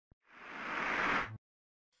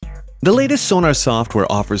The latest Sonar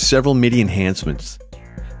software offers several MIDI enhancements.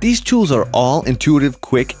 These tools are all intuitive,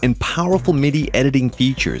 quick, and powerful MIDI editing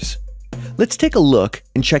features. Let's take a look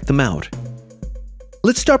and check them out.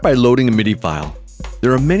 Let's start by loading a MIDI file.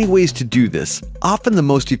 There are many ways to do this. Often the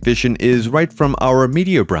most efficient is right from our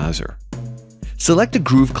media browser. Select a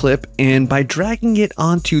groove clip, and by dragging it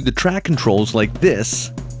onto the track controls like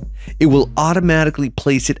this, it will automatically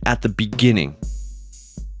place it at the beginning.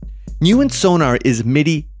 New in Sonar is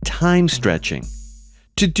MIDI time stretching.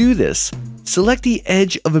 To do this, select the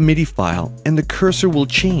edge of a MIDI file and the cursor will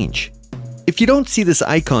change. If you don't see this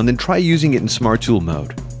icon, then try using it in Smart Tool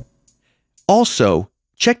mode. Also,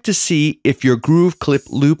 check to see if your groove clip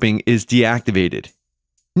looping is deactivated.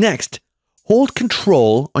 Next, hold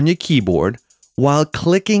Ctrl on your keyboard while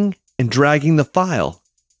clicking and dragging the file.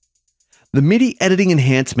 The MIDI editing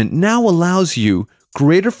enhancement now allows you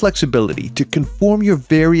greater flexibility to conform your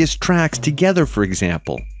various tracks together, for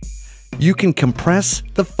example. You can compress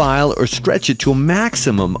the file or stretch it to a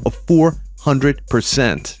maximum of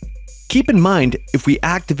 400%. Keep in mind, if we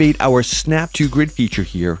activate our Snap to Grid feature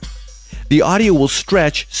here, the audio will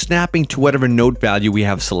stretch, snapping to whatever note value we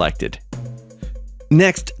have selected.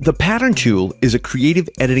 Next, the Pattern tool is a creative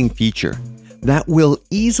editing feature that will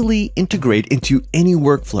easily integrate into any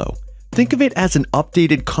workflow. Think of it as an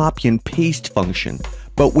updated copy and paste function,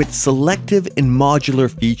 but with selective and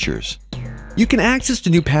modular features. You can access the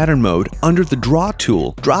new pattern mode under the Draw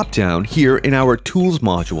tool drop-down here in our Tools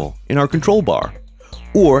module in our control bar,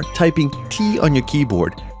 or typing T on your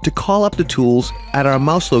keyboard to call up the tools at our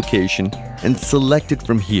mouse location and select it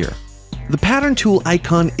from here. The Pattern tool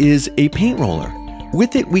icon is a paint roller.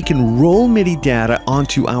 With it, we can roll MIDI data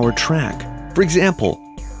onto our track. For example,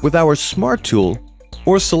 with our Smart tool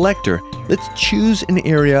or selector, let's choose an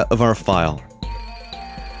area of our file.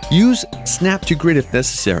 Use Snap to Grid if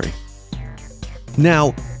necessary.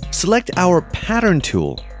 Now, select our Pattern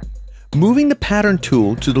tool. Moving the Pattern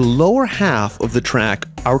tool to the lower half of the track,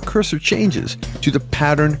 our cursor changes to the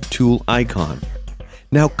Pattern tool icon.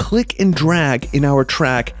 Now click and drag in our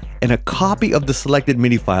track and a copy of the selected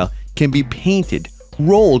MIDI file can be painted,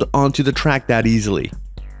 rolled onto the track that easily.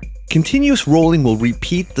 Continuous rolling will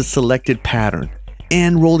repeat the selected pattern,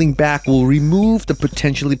 and rolling back will remove the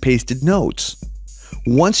potentially pasted notes.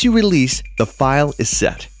 Once you release, the file is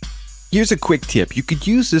set. Here's a quick tip. You could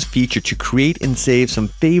use this feature to create and save some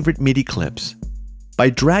favorite MIDI clips by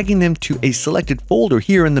dragging them to a selected folder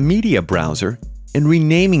here in the media browser and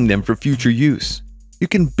renaming them for future use. You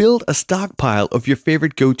can build a stockpile of your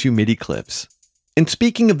favorite go-to MIDI clips. And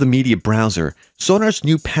speaking of the media browser, Sonar's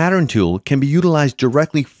new Pattern tool can be utilized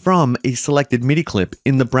directly from a selected MIDI clip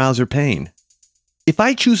in the browser pane. If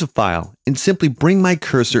I choose a file and simply bring my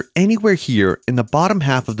cursor anywhere here in the bottom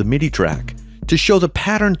half of the MIDI track to show the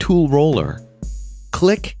Pattern tool roller,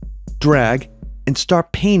 click, drag, and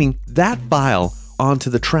start painting that file onto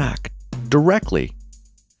the track directly,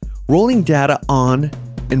 rolling data on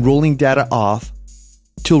and rolling data off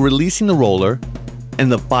till releasing the roller,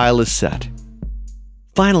 and the file is set.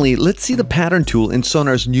 Finally, let's see the Pattern tool in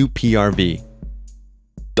Sonar's new PRV.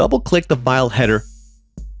 Double-click the file header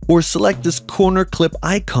or select this corner clip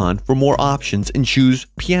icon for more options and choose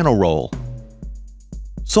Piano Roll.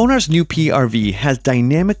 Sonar's new PRV has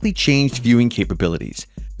dynamically changed viewing capabilities.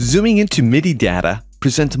 Zooming into MIDI data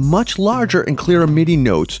presents much larger and clearer MIDI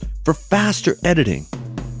notes for faster editing.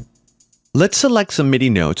 Let's select some MIDI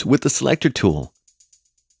notes with the Selector tool.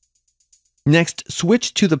 Next,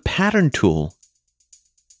 switch to the Pattern tool.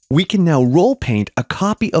 We can now roll paint a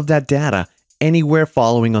copy of that data anywhere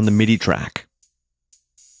following on the MIDI track.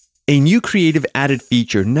 A new creative added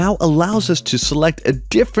feature now allows us to select a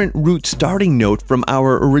different root starting note from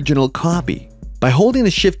our original copy. By holding the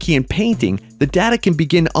Shift key and painting, the data can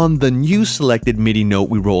begin on the new selected MIDI note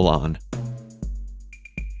we roll on.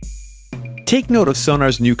 Take note of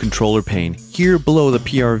Sonar's new controller pane here below the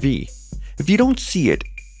PRV. If you don't see it,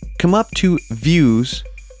 come up to Views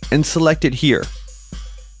and select it here.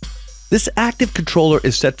 This active controller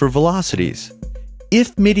is set for velocities.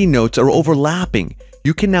 If MIDI notes are overlapping,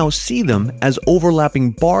 you can now see them as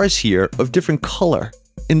overlapping bars here of different color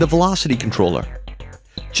in the velocity controller.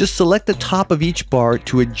 Just select the top of each bar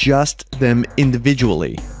to adjust them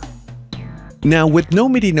individually. Now, with no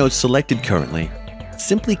MIDI notes selected currently,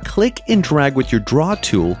 simply click and drag with your Draw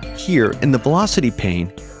tool here in the velocity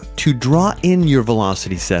pane to draw in your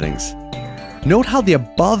velocity settings. Note how the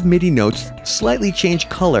above MIDI notes slightly change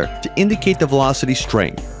color to indicate the velocity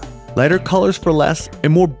strength. Lighter colors for less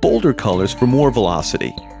and more bolder colors for more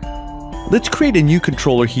velocity. Let's create a new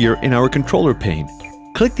controller here in our controller pane.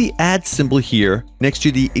 Click the Add symbol here next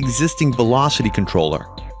to the existing velocity controller.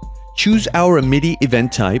 choose our MIDI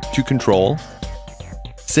event type to control,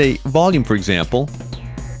 say volume for example,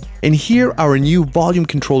 and here our new volume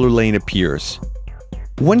controller lane appears.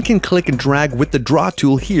 One can click and drag with the draw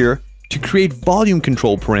tool here to create volume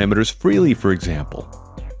control parameters freely, for example.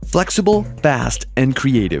 Flexible, fast, and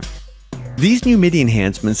creative. These new MIDI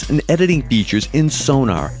enhancements and editing features in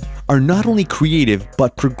Sonar are not only creative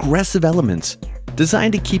but progressive elements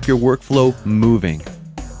designed to keep your workflow moving.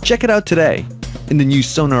 Check it out today in the new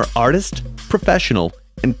Sonar Artist, Professional,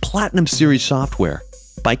 and Platinum Series software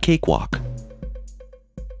by Cakewalk.